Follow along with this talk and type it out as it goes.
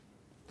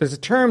there's a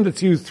term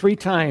that's used 3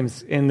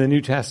 times in the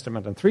New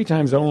Testament, and 3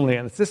 times only,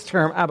 and it's this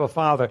term, Abba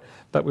Father,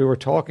 that we were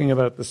talking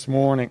about this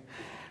morning.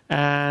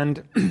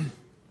 And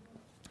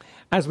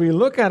as we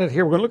look at it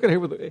here, we're going to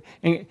look at it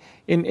here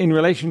in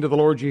relation to the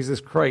Lord Jesus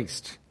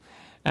Christ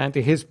and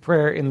to his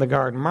prayer in the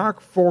garden.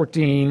 Mark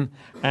 14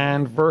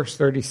 and verse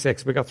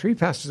 36. We've got 3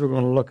 passages we're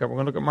going to look at. We're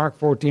going to look at Mark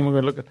 14, we're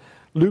going to look at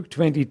Luke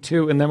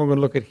 22, and then we're going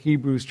to look at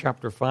Hebrews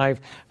chapter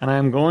 5. And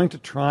I'm going to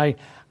try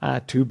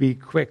to be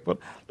quick. But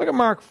look at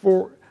Mark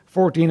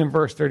 14 and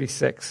verse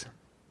 36.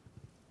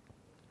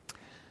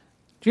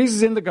 Jesus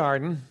is in the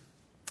garden.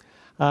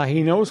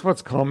 He knows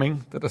what's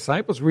coming. The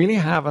disciples really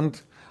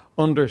haven't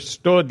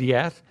understood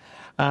yet.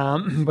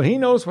 But he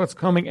knows what's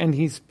coming, and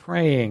he's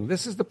praying.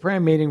 This is the prayer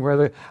meeting where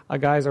the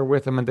guys are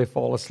with him and they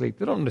fall asleep.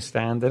 They don't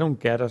understand. They don't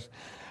get it.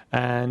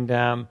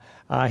 And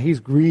he's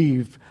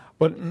grieved.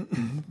 But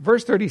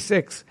verse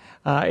 36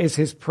 is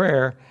his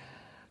prayer.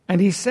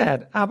 And he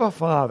said, Abba,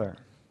 Father,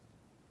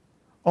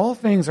 all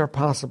things are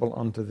possible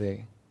unto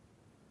thee.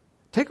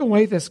 Take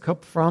away this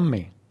cup from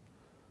me.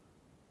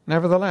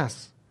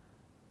 Nevertheless,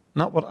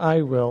 not what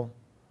I will,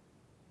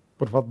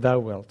 but what thou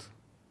wilt.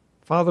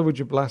 Father, would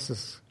you bless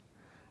us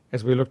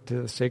as we look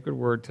to the sacred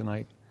word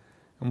tonight?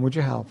 And would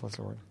you help us,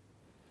 Lord?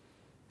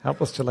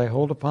 Help us to lay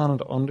hold upon and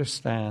to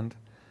understand.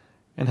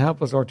 And help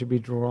us, Lord, to be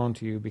drawn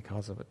to you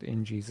because of it.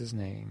 In Jesus'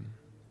 name,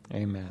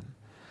 amen.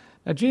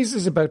 Now, Jesus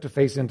is about to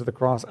face into the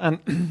cross.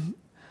 And,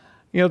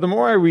 the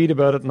more I read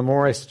about it and the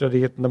more I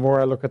study it and the more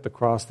I look at the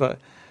cross,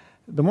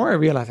 the more I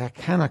realize I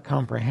cannot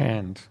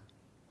comprehend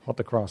what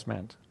the cross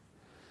meant.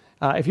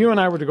 If you and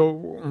I were to go,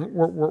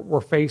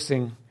 we're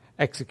facing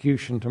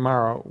execution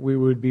tomorrow, we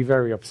would be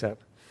very upset.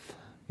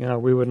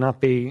 We would not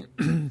be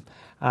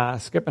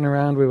skipping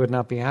around. We would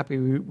not be happy.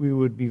 We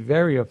would be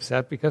very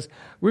upset because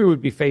we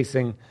would be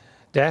facing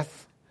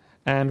death,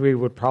 and we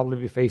would probably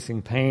be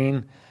facing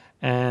pain,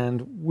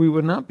 and we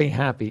would not be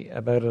happy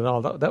about it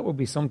all. That would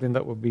be something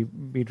that would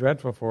be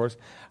dreadful for us.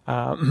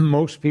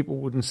 Most people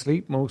wouldn't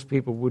sleep. Most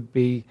people would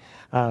be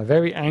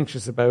very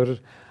anxious about it.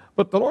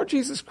 But the Lord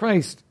Jesus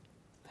Christ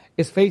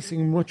is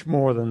facing much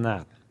more than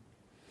that.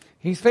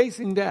 He's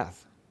facing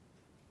death,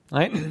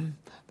 right?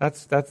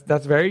 That's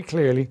very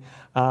clearly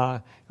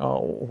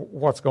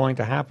what's going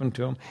to happen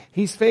to him.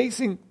 He's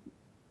facing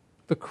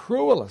the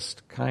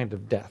cruelest kind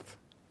of death.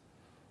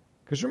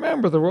 Because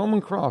remember, the Roman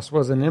cross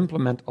was an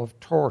implement of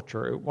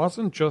torture. It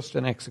wasn't just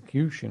an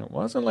execution. It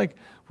wasn't like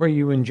where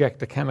you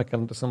inject a chemical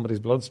into somebody's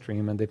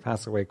bloodstream and they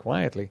pass away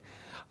quietly.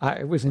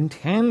 It was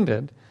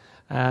intended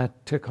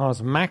to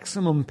cause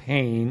maximum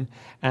pain,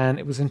 and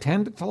it was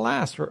intended to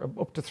last for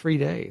up to 3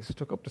 days. It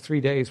took up to 3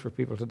 days for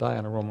people to die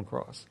on a Roman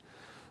cross.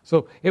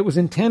 So it was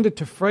intended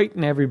to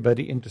frighten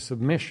everybody into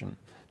submission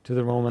to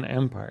the Roman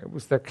Empire. It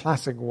was their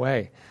classic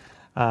way.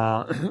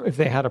 If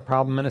they had a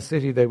problem in a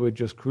city, they would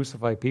just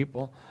crucify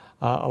people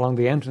along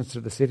the entrance to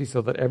the city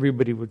so that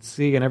everybody would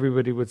see and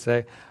everybody would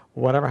say,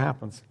 whatever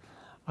happens,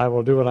 I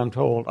will do what I'm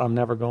told. I'm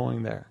never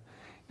going there.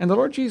 And the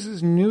Lord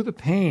Jesus knew the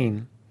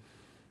pain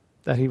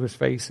that he was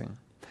facing.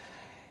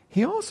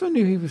 He also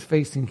knew he was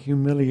facing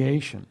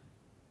humiliation.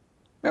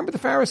 Remember, the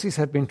Pharisees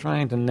had been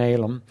trying to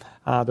nail him.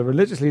 The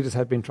religious leaders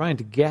had been trying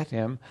to get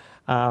him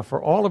for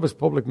all of his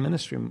public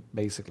ministry,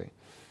 basically.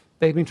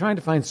 They'd been trying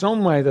to find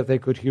some way that they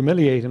could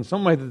humiliate him,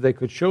 some way that they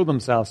could show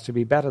themselves to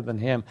be better than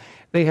him.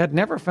 They had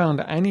never found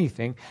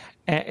anything.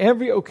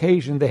 Every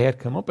occasion they had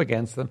come up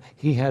against them,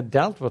 he had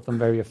dealt with them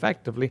very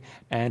effectively,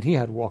 and he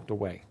had walked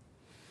away,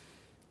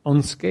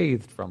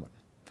 unscathed from it.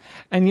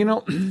 And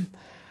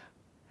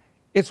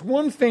it's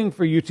one thing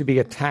for you to be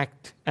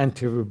attacked and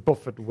to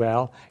rebuff it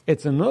well.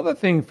 It's another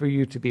thing for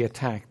you to be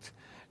attacked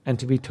and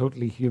to be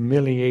totally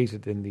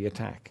humiliated in the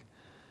attack.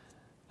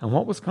 And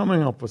what was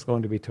coming up was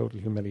going to be total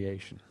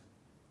humiliation.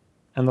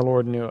 And the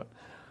Lord knew it.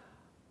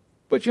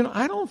 But,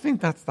 I don't think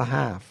that's the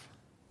half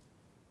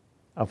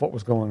of what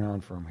was going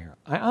on for him here.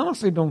 I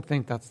honestly don't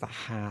think that's the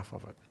half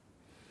of it.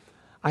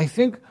 I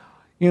think,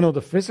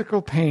 the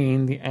physical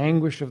pain, the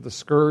anguish of the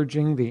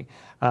scourging, the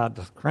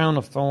crown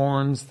of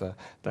thorns,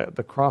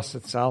 the cross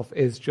itself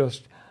is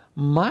just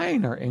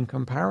minor in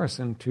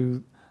comparison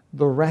to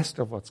the rest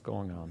of what's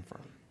going on for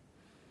him.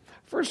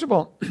 First of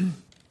all,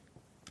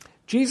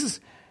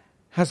 Jesus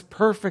has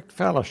perfect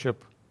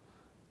fellowship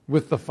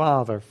with the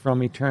Father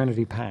from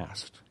eternity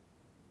past.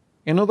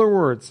 In other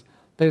words,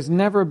 there's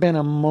never been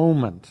a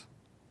moment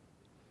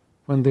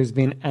when there's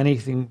been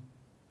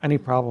any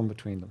problem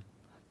between them.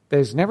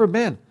 There's never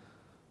been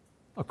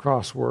a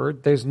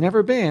crossword. There's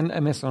never been a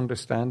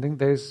misunderstanding.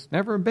 There's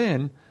never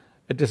been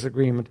a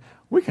disagreement.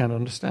 We can't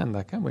understand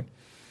that, can we?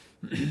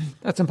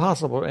 That's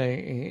impossible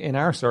in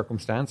our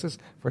circumstances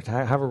to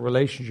have a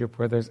relationship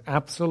where there's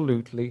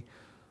absolutely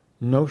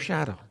no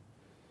shadow,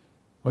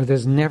 where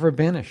there's never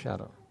been a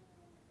shadow.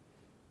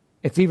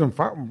 It's even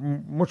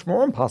much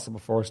more impossible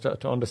for us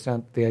to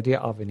understand the idea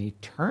of an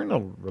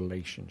eternal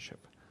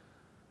relationship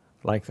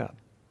like that.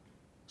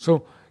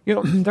 So,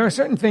 there are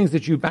certain things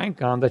that you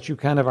bank on that you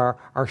kind of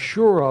are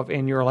sure of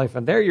in your life,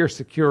 and they're your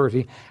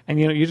security, and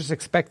you just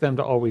expect them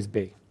to always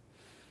be.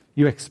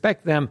 You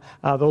expect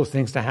those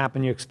things to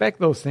happen. You expect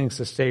those things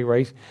to stay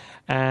right.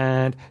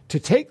 And to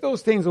take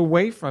those things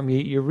away from you,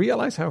 you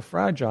realize how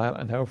fragile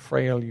and how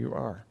frail you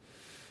are.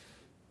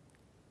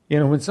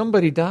 When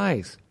somebody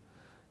dies,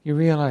 you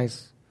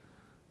realize,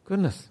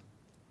 goodness,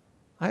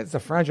 it's a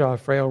fragile,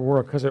 frail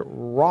world, because it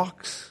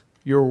rocks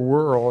your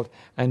world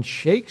and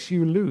shakes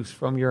you loose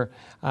from your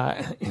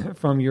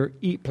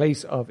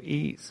place of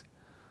ease.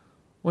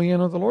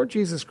 Well, the Lord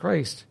Jesus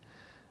Christ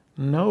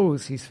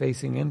knows he's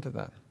facing into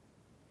that,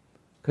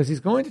 because he's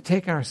going to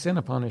take our sin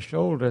upon his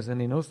shoulders,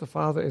 and he knows the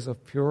Father is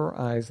of purer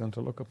eyes than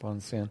to look upon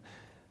sin.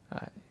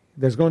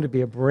 There's going to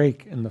be a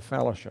break in the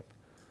fellowship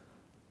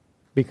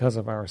because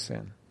of our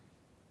sin.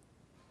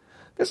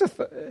 There's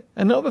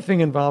another thing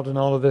involved in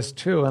all of this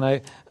too,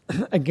 and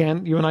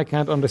again, you and I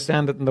can't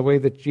understand it in the way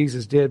that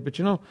Jesus did, but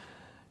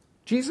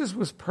Jesus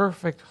was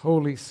perfect,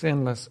 holy,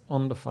 sinless,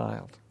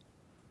 undefiled.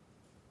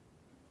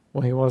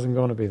 Well, he wasn't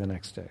going to be the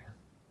next day.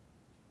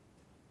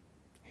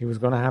 He was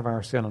going to have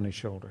our sin on his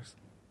shoulders.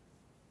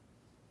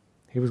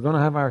 He was going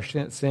to have our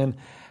sin,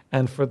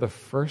 and for the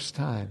first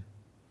time,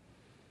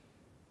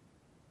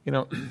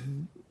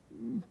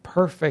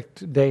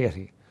 perfect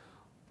deity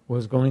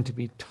was going to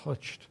be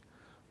touched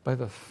by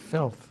the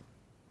filth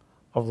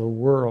of the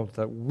world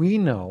that we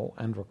know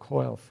and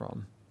recoil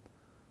from,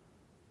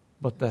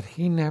 but that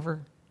he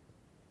never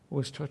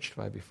was touched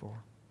by before.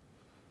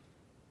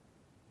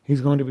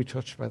 He's going to be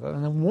touched by that.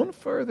 And then one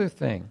further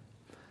thing,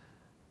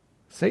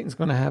 Satan's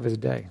going to have his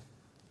day.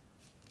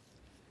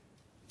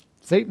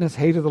 Satan has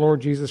hated the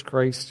Lord Jesus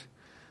Christ.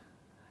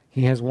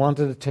 He has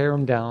wanted to tear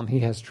him down.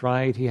 He has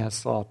tried, he has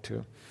sought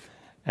to.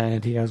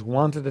 And he has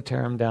wanted to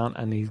tear him down,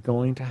 and he's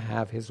going to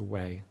have his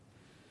way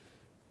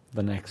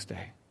the next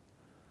day.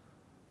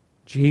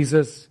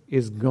 Jesus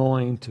is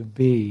going to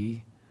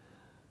be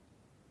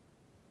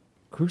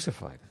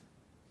crucified,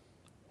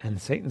 and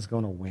Satan's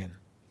going to win.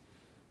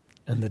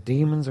 And the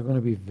demons are going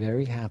to be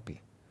very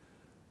happy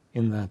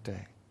in that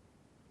day.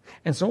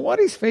 And so what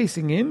he's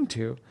facing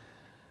into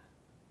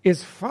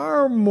is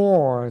far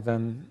more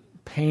than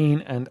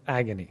pain and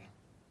agony.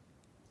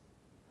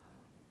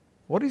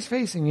 What he's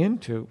facing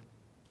into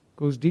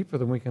goes deeper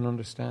than we can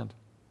understand.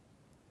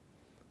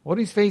 What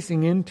he's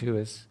facing into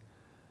is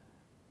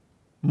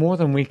more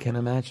than we can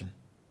imagine.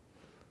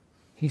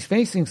 He's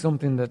facing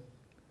something that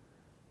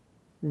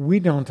we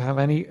don't have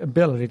any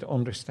ability to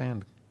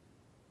understand.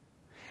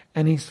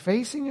 And he's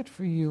facing it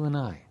for you and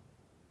I.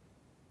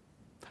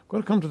 I'm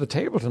going to come to the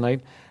table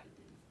tonight,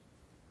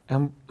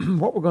 and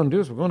what we're going to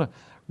do is we're going to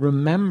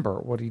remember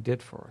what he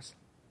did for us.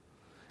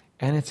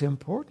 And it's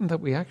important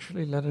that we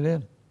actually let it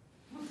in.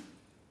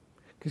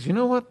 Because you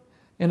know what?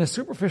 In a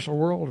superficial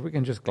world, we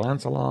can just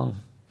glance along.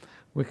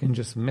 We can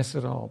just miss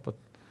it all. But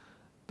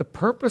the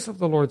purpose of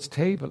the Lord's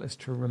table is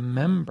to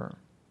remember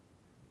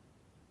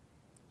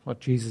what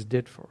Jesus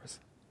did for us.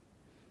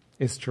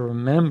 Is to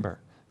remember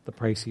the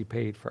price he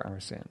paid for our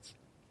sins.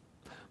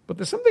 But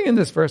there's something in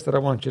this verse that I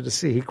want you to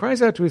see. He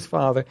cries out to his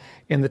Father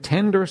in the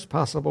tenderest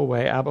possible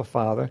way, Abba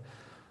Father,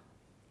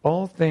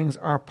 all things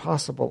are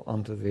possible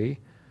unto thee.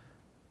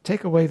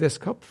 Take away this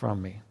cup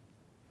from me.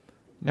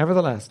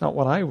 Nevertheless, not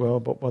what I will,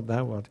 but what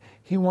thou wilt.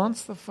 He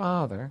wants the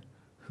Father,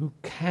 who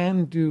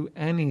can do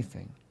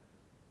anything,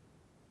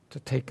 to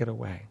take it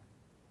away.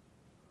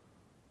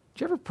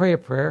 Did you ever pray a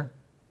prayer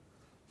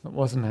that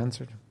wasn't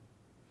answered?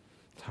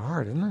 It's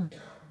hard, isn't it?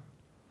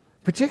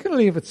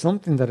 Particularly if it's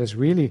something that is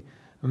really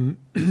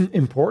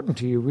important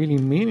to you, really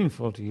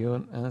meaningful to you,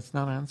 and it's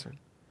not answered.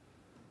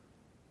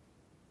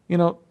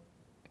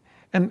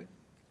 And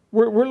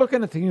we're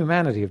looking at the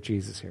humanity of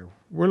Jesus here.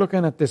 We're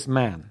looking at this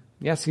man.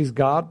 Yes, he's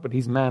God, but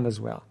he's man as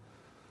well.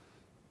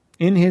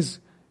 In his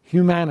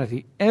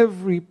humanity,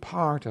 every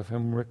part of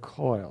him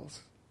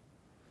recoils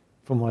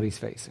from what he's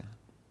facing.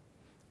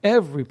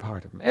 Every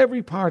part of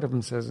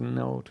him says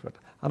no to it.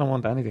 I don't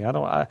want anything. I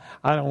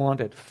don't want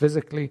it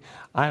physically.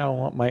 I don't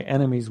want my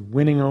enemies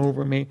winning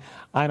over me.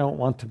 I don't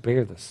want to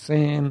bear the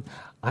sin.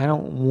 I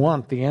don't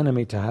want the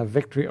enemy to have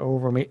victory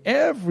over me.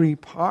 Every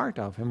part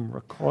of him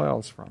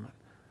recoils from it.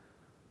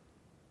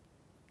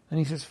 And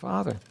he says,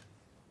 Father,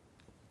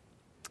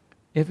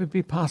 if it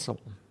be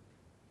possible,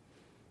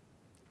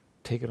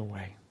 take it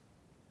away.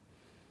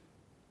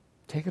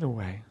 Take it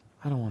away.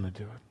 I don't want to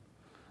do it.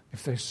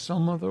 If there's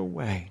some other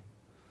way,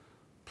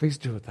 please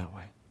do it that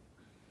way.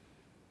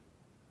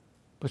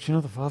 But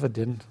the Father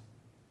didn't.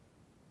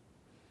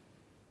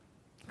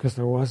 Because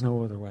there was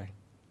no other way.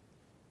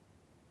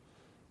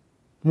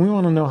 When we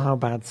want to know how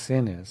bad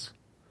sin is,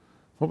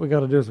 what we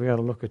got to do is we got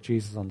to look at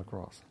Jesus on the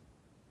cross.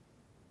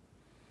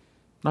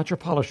 Not your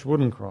polished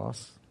wooden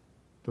cross,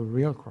 the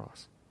real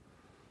cross.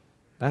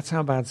 That's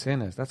how bad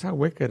sin is. That's how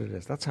wicked it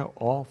is. That's how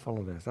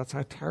awful it is. That's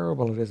how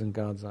terrible it is in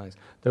God's eyes.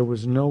 There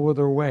was no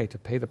other way to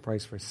pay the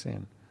price for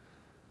sin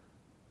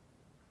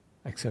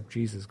except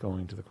Jesus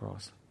going to the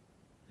cross.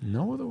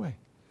 No other way.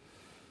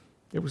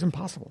 It was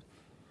impossible.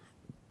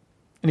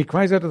 And he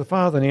cries out to the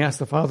Father, and he asks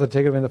the Father to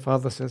take it away, and the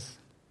Father says,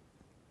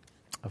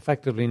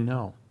 effectively,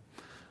 no.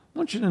 I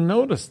want you to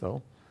notice,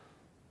 though,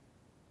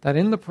 that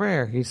in the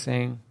prayer he's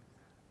saying,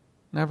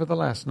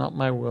 Nevertheless, not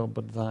my will,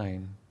 but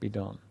thine be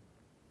done.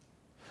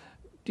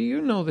 Do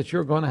you know that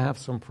you're going to have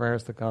some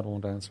prayers that God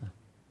won't answer?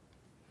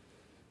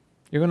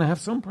 You're going to have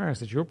some prayers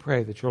that you'll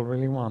pray that you'll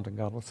really want, and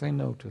God will say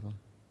no to them.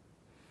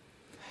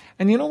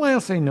 And you know why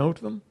I'll say no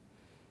to them?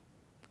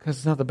 Because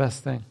it's not the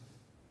best thing.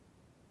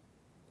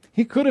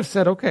 He could have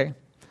said, okay,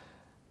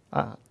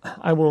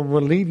 I will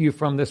relieve you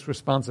from this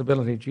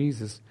responsibility,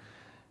 Jesus.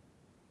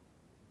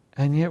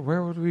 And yet,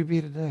 where would we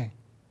be today?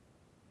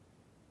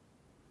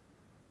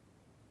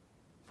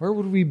 Where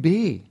would we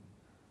be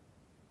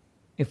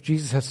if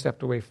Jesus had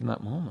stepped away from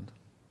that moment?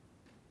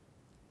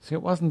 See,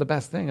 it wasn't the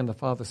best thing, and the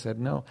Father said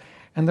no.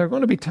 And there are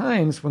going to be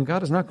times when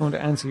God is not going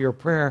to answer your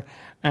prayer,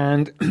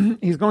 and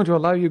He's going to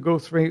allow you to go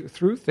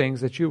through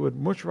things that you would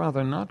much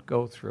rather not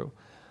go through.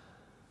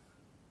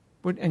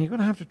 And you're going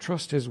to have to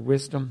trust His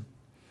wisdom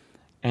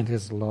and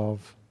His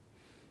love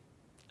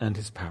and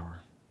His power.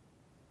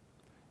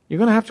 You're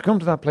going to have to come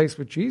to that place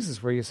with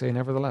Jesus where you say,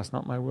 nevertheless,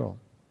 not my will,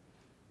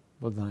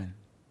 but thine.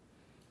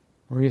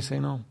 Where you say,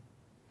 no,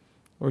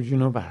 Lord, you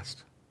know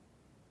best.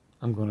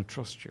 I'm going to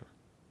trust you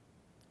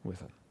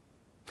with it.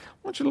 I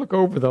want you to look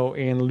over, though,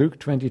 in Luke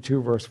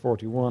 22, verse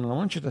 41, and I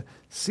want you to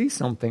see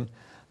something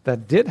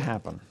that did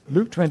happen.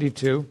 Luke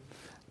 22,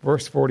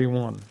 verse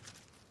 41.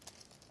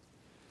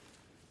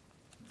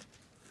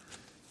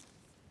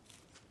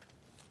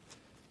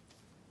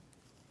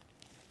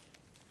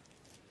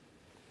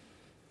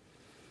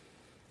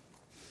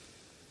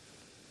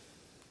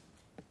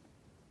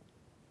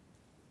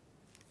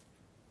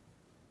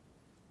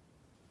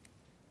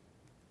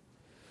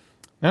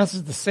 Now, this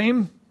is the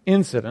same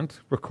incident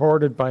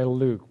recorded by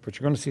Luke, but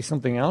you're going to see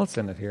something else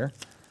in it here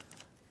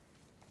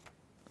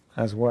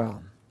as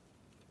well.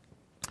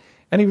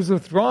 And he was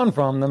withdrawn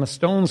from them, a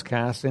stone's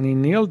cast, and he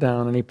kneeled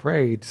down and he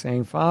prayed,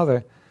 saying,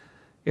 Father,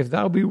 if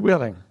thou be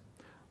willing,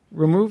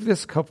 remove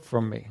this cup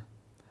from me.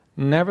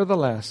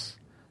 Nevertheless,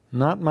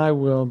 not my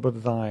will,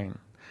 but thine.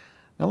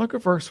 Now look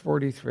at verse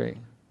 43.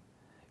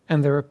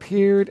 And there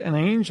appeared an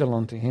angel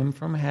unto him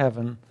from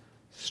heaven,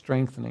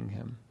 strengthening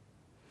him.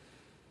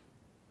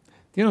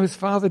 You know, his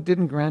father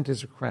didn't grant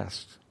his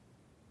request,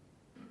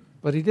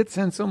 but he did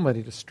send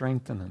somebody to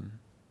strengthen him.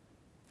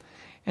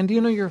 And do you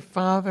know your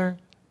Father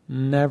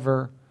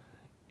never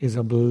is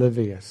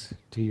oblivious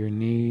to your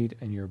need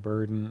and your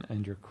burden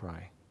and your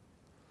cry?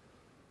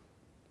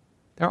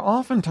 There are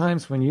often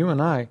times when you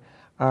and I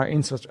are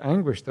in such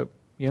anguish that,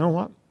 you know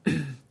what?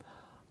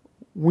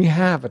 We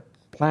have it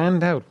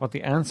planned out what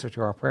the answer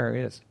to our prayer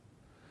is.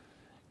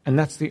 And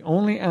that's the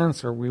only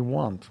answer we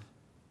want.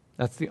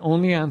 That's the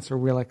only answer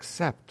we'll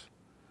accept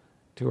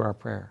to our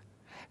prayer.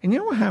 And you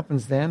know what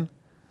happens then?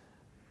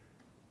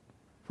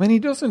 When He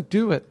doesn't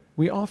do it,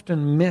 we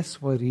often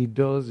miss what He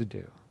does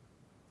do.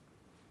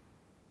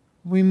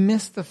 We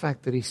miss the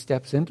fact that He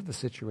steps into the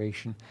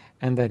situation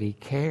and that He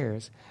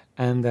cares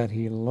and that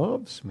He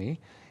loves me,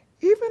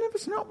 even if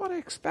it's not what I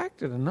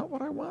expected and not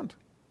what I want.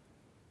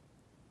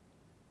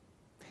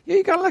 Yeah,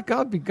 you got to let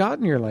God be God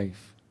in your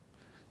life.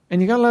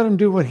 And you got to let Him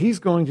do what He's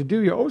going to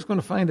do. You're always going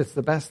to find it's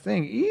the best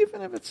thing,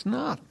 even if it's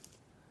not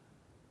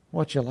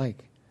what you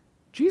like.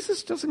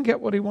 Jesus doesn't get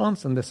what He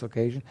wants on this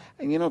occasion.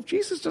 And you know, if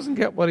Jesus doesn't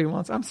get what He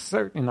wants, I'm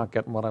certainly not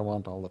getting what I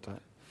want all the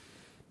time.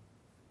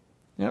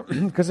 You know,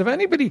 because if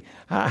anybody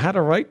had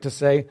a right to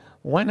say,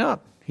 why not?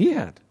 He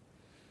had.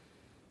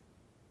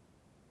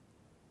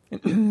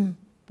 But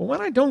when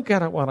I don't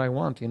get what I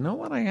want, you know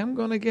what I am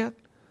going to get?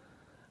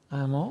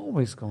 I'm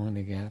always going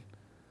to get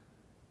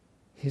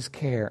His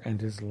care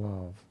and His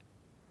love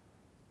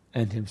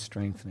and Him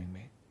strengthening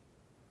me.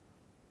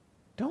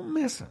 Don't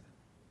miss it.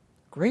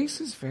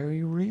 Grace is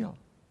very real.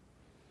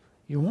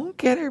 You won't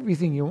get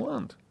everything you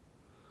want,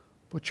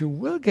 but you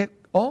will get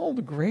all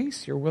the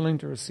grace you're willing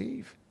to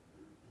receive.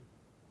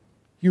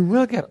 You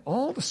will get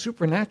all the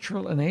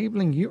supernatural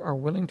enabling you are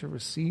willing to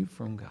receive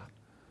from God.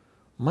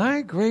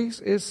 My grace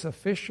is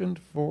sufficient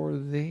for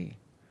thee.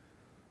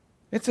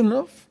 It's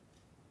enough.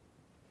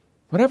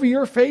 Whatever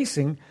you're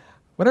facing,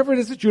 whatever it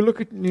is that you look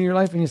at in your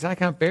life and you say, I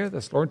can't bear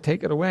this, Lord,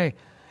 take it away.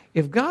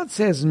 If God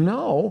says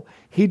no,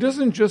 He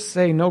doesn't just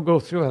say, no, go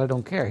through it, I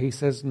don't care. He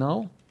says,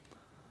 no,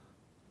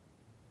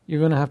 you're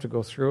going to have to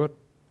go through it,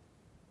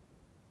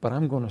 but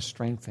I'm going to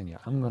strengthen you.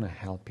 I'm going to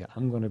help you.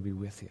 I'm going to be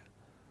with you.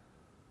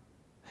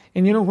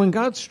 And you know, when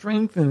God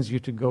strengthens you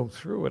to go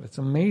through it, it's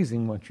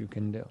amazing what you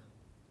can do.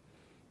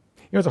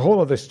 You know, it's a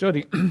whole other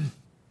study,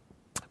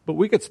 but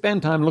we could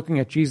spend time looking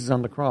at Jesus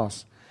on the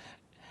cross,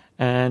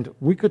 and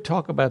we could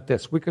talk about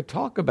this. We could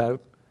talk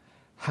about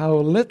how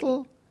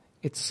little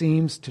it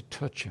seems to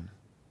touch Him.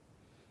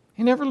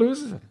 He never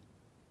loses it.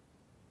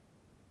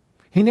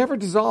 He never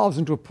dissolves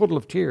into a puddle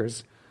of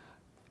tears,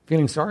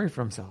 feeling sorry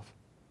for Himself.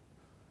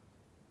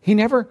 He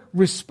never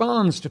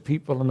responds to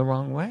people in the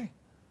wrong way.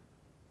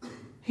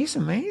 He's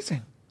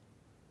amazing.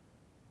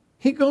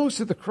 He goes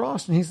to the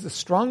cross and He's the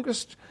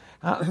strongest,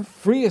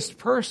 freest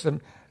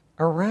person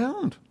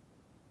around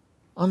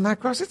on that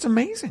cross. It's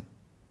amazing.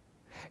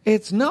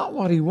 It's not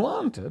what He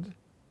wanted,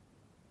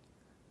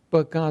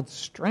 but God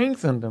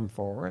strengthened Him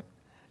for it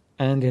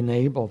and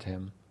enabled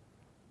Him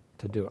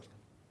to do it.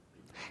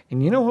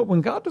 And you know what?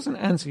 When God doesn't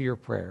answer your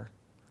prayer,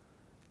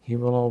 he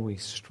will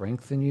always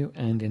strengthen you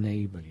and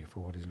enable you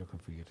for what he's looking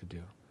for you to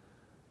do.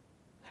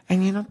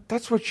 And you know,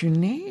 that's what you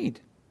need.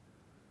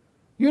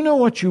 You know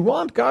what you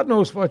want. God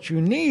knows what you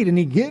need, and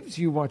he gives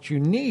you what you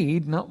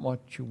need, not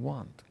what you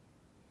want.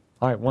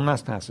 All right, one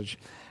last passage,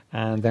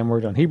 and then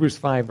we're done. Hebrews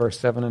 5, verse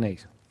 7 and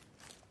 8.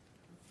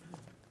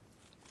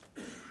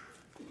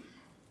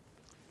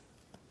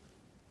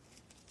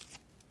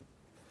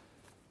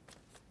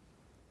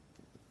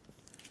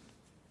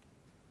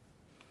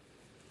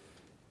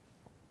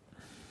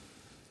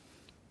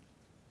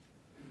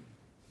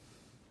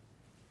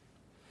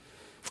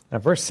 Now,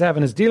 verse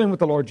 7 is dealing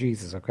with the Lord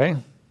Jesus, okay?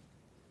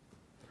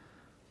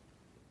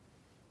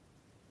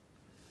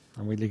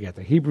 And we'll get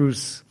there.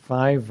 Hebrews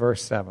 5,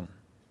 verse 7.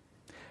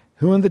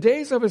 Who in the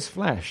days of his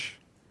flesh,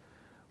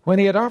 when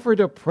he had offered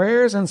up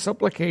prayers and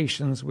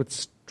supplications with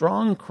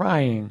strong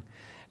crying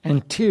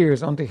and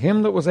tears unto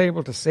him that was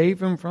able to save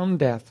him from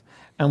death,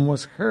 and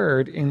was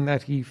heard in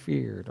that he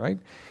feared, right?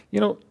 You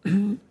know,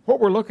 what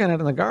we're looking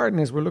at in the garden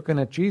is we're looking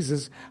at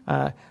Jesus.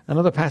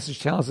 Another passage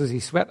tells us he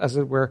sweat, as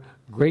it were,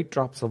 great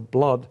drops of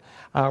blood.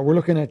 We're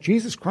looking at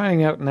Jesus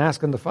crying out and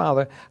asking the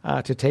Father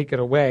to take it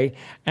away.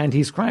 And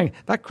he's crying.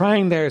 That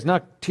crying there is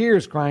not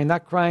tears crying.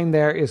 That crying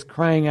there is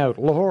crying out,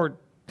 Lord,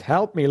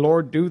 help me,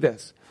 Lord, do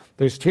this.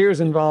 There's tears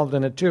involved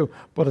in it too,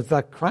 but it's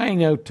that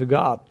crying out to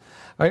God,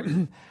 right?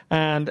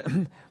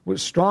 And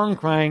with strong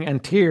crying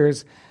and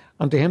tears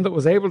unto him that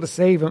was able to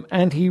save him,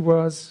 and he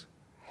was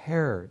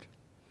heard.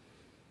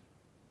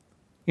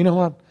 You know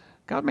what?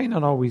 God may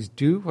not always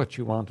do what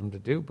you want him to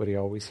do, but he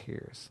always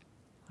hears.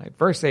 Right?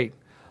 Verse 8,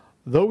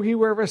 though he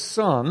were a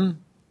son,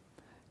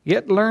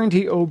 yet learned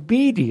he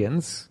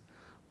obedience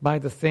by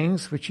the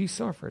things which he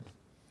suffered.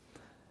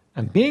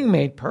 And being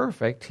made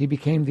perfect, he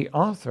became the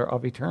author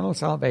of eternal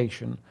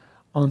salvation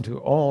unto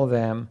all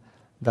them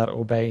that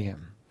obey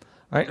him.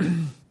 All right?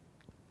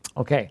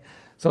 Okay,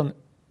 so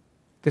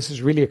this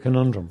is really a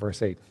conundrum,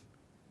 verse 8.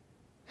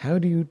 How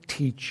do you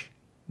teach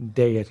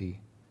deity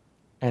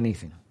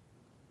anything?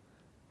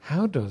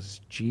 How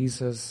does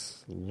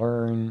Jesus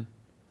learn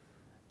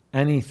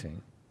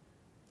anything?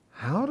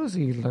 How does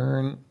he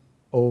learn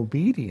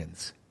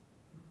obedience?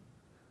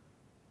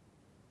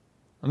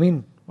 I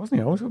mean,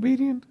 wasn't he always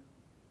obedient?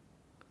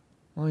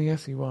 Well,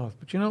 yes, he was.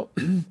 But you know,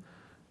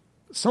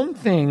 some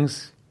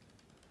things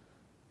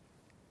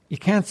you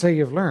can't say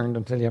you've learned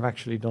until you've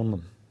actually done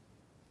them.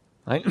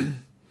 Right?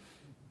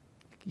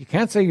 You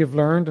can't say you've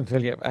learned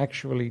until you've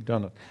actually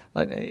done it.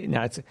 Like,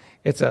 now,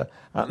 it's a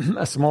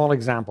small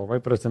example,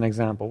 right? But it's an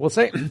example.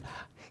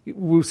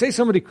 We'll say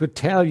somebody could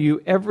tell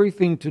you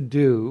everything to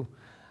do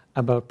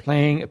about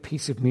playing a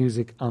piece of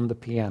music on the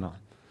piano,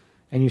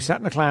 and you sat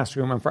in a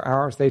classroom, and for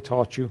hours they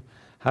taught you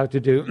how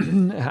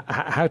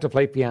to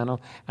play piano,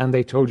 and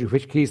they told you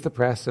which keys to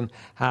press and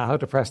how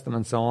to press them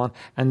and so on.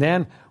 And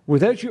then,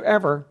 without you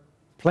ever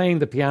playing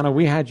the piano,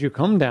 we had you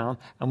come down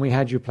and we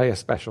had you play a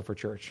special for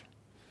church.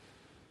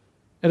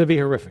 It'll be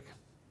horrific.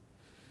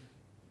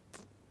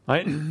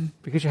 Right?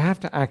 Because you have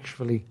to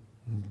actually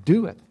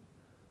do it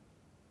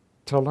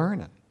to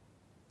learn it.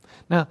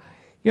 Now,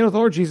 you know, the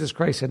Lord Jesus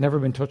Christ had never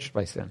been touched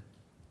by sin.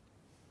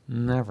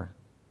 Never.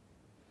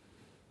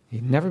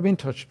 He'd never been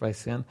touched by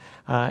sin.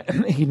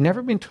 He'd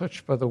never been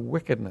touched by the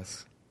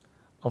wickedness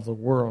of the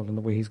world in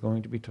the way he's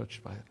going to be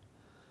touched by it.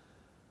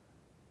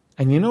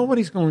 And you know what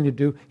he's going to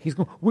do?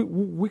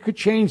 We could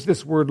change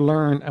this word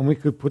learned and we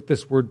could put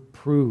this word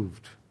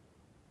proved.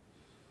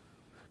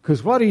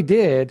 Because what he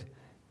did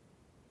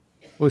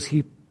was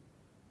he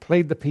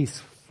played the piece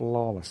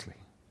flawlessly.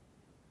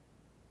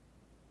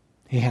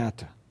 He had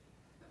to.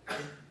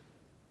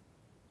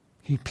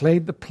 He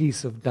played the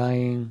piece of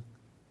dying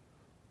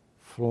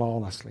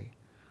flawlessly.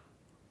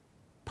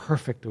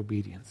 Perfect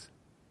obedience.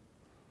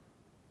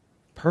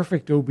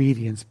 Perfect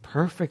obedience,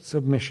 perfect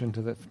submission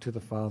to the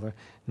Father.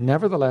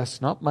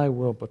 Nevertheless, not my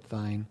will, but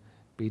thine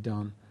be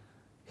done.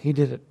 He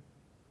did it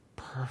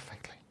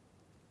perfectly.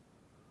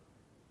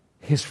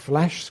 His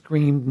flesh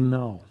screamed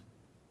no.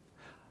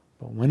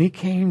 But when he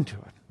came to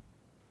it,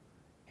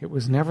 it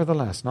was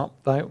nevertheless not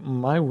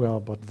my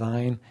will, but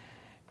thine.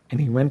 And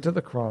he went to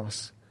the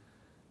cross,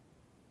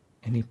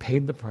 and he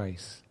paid the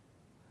price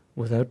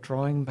without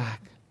drawing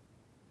back,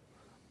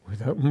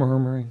 without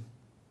murmuring,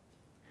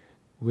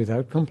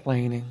 without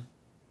complaining,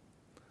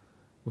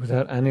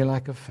 without any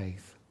lack of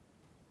faith,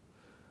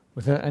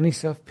 without any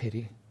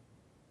self-pity.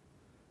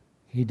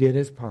 He did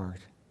his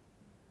part,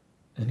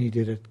 and he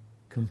did it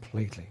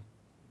completely.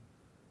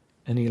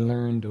 And he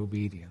learned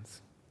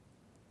obedience.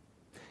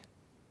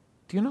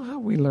 Do you know how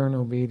we learn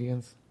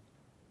obedience?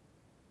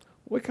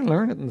 We can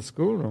learn it in the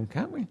schoolroom,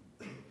 can't we?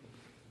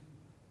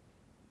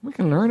 We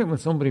can learn it when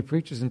somebody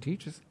preaches and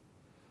teaches.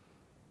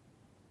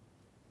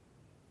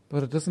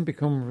 But it doesn't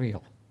become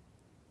real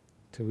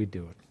till we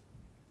do it.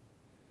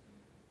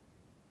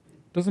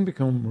 It doesn't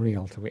become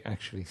real till we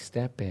actually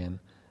step in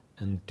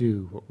and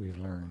do what we've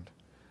learned.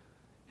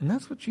 And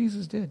that's what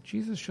Jesus did.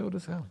 Jesus showed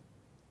us how.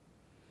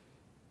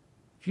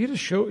 Jesus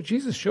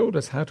showed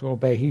us how to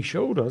obey. He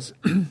showed us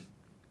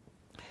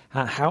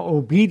how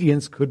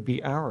obedience could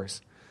be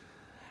ours.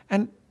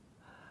 And,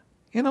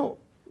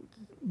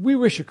 we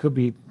wish it could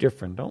be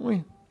different, don't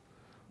we?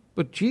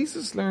 But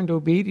Jesus learned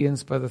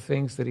obedience by the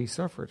things that he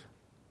suffered.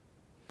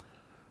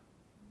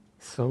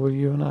 So will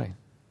you and I.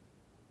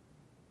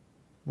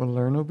 We'll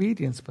learn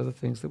obedience by the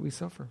things that we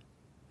suffer.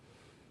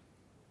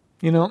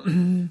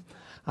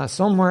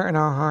 Somewhere in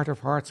our heart of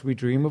hearts we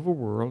dream of a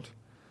world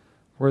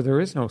where there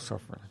is no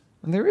suffering.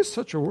 And there is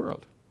such a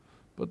world.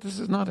 But this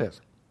is not it.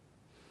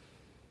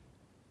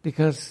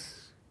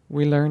 Because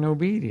we learn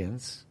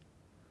obedience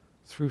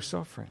through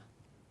suffering.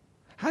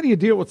 How do you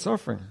deal with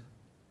suffering?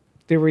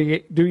 Do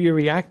you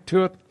react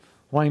to it?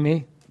 Why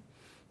me?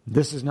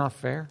 This is not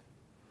fair.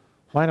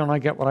 Why don't I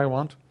get what I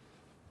want?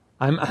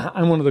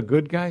 I'm one of the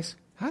good guys.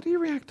 How do you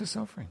react to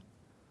suffering?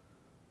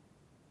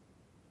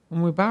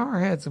 When we bow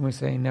our heads and we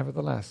say,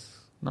 nevertheless,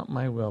 not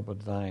my will,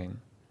 but thine,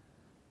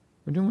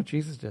 we're doing what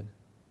Jesus did.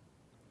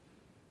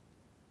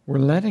 We're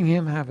letting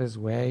him have his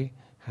way,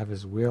 have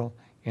his will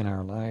in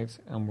our lives,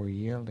 and we're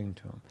yielding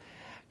to him.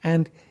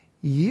 And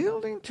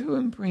yielding to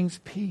him brings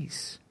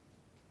peace.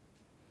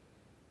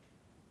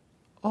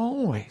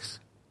 Always.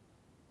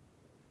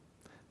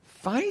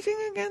 Fighting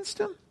against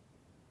him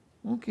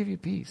won't give you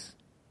peace.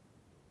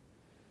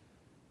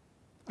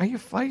 Are you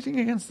fighting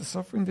against the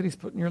suffering that he's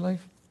put in your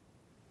life?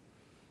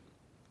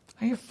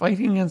 Are you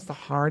fighting against the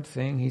hard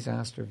thing he's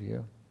asked of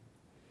you?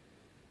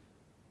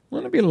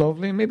 Wouldn't it be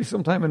lovely? Maybe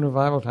sometime in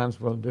revival times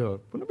we'll do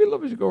it. Wouldn't it be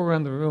lovely to go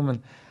around the room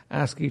and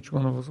ask each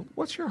one of us,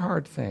 what's your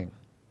hard thing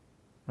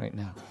right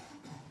now?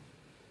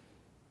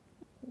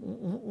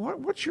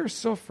 What's your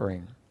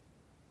suffering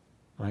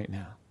right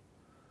now?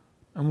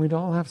 And we'd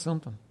all have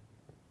something.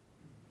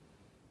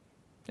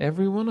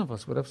 Every one of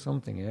us would have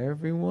something.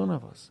 Every one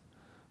of us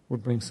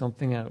would bring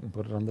something out and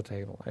put it on the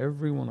table.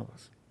 Every one of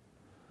us.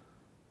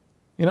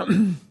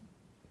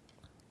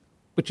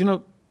 But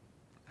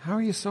how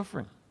are you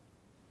suffering?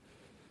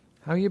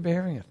 How are you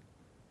bearing it?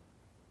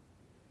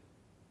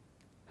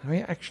 How are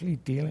you actually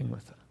dealing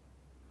with it?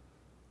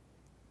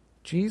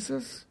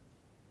 Jesus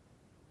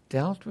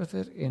dealt with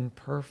it in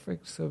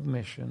perfect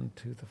submission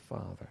to the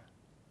Father.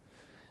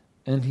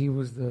 And he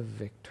was the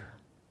victor.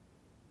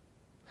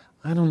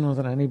 I don't know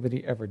that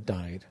anybody ever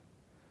died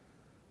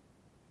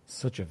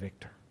such a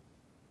victor.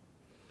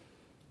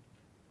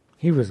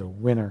 He was a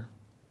winner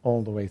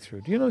all the way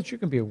through. Do you know that you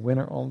can be a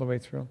winner all the way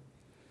through?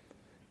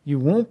 You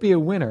won't be a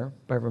winner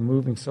by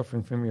removing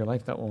suffering from your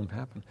life. That won't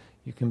happen.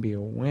 You can be a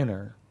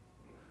winner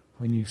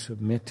when you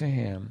submit to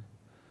him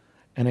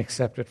and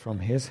accept it from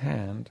his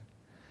hand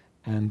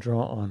and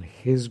draw on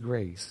his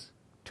grace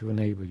to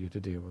enable you to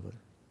deal with it.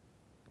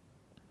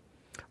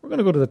 We're going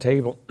to go to the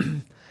table.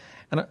 And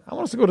I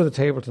want us to go to the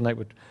table tonight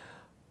with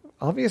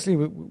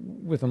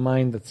a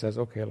mind that says,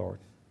 okay, Lord,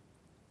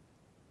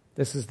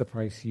 this is the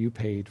price you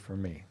paid for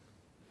me.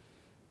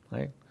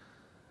 Right?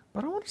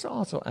 But I want us to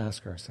also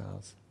ask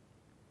ourselves,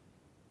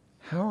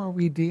 how are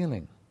we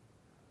dealing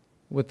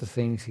with the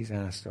things he's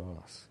asked of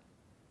us?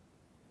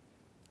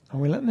 Are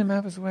we letting him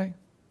have his way?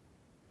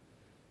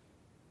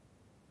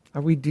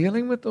 Are we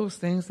dealing with those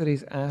things that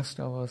he's asked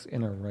of us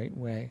in a right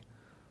way?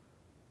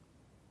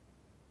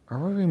 Or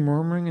are we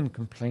murmuring and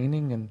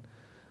complaining and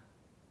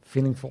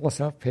feeling full of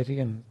self-pity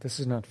and this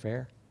is not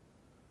fair?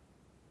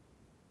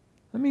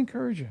 Let me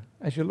encourage you,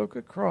 as you look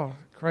at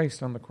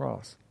Christ on the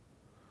cross,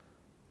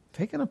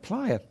 take and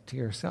apply it to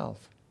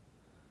yourself.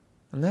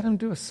 And let him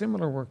do a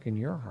similar work in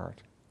your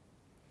heart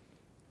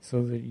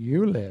so that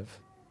you live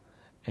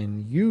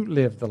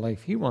the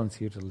life he wants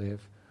you to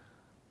live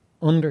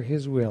under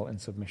his will and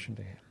submission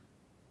to him.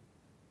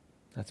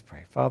 Let's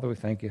pray. Father, we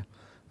thank you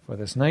for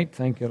this night.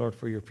 Thank you, Lord,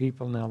 for your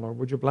people. Now, Lord,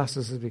 would you bless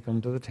us as we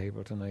come to the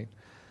table tonight?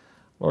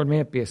 Lord, may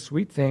it be a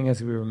sweet thing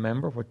as we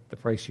remember what the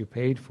price you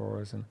paid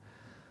for us. And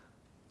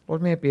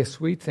Lord, may it be a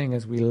sweet thing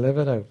as we live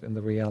it out in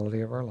the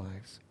reality of our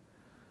lives.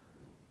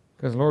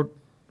 Because, Lord,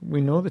 we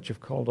know that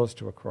you've called us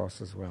to a cross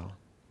as well.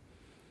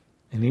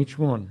 And each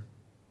one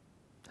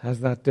has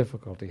that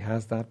difficulty,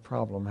 has that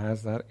problem,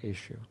 has that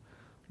issue.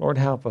 Lord,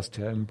 help us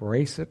to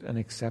embrace it and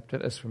accept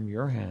it as from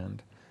your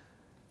hand.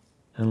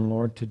 And,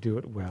 Lord, to do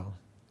it well.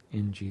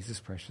 In Jesus'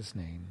 precious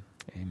name,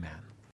 amen.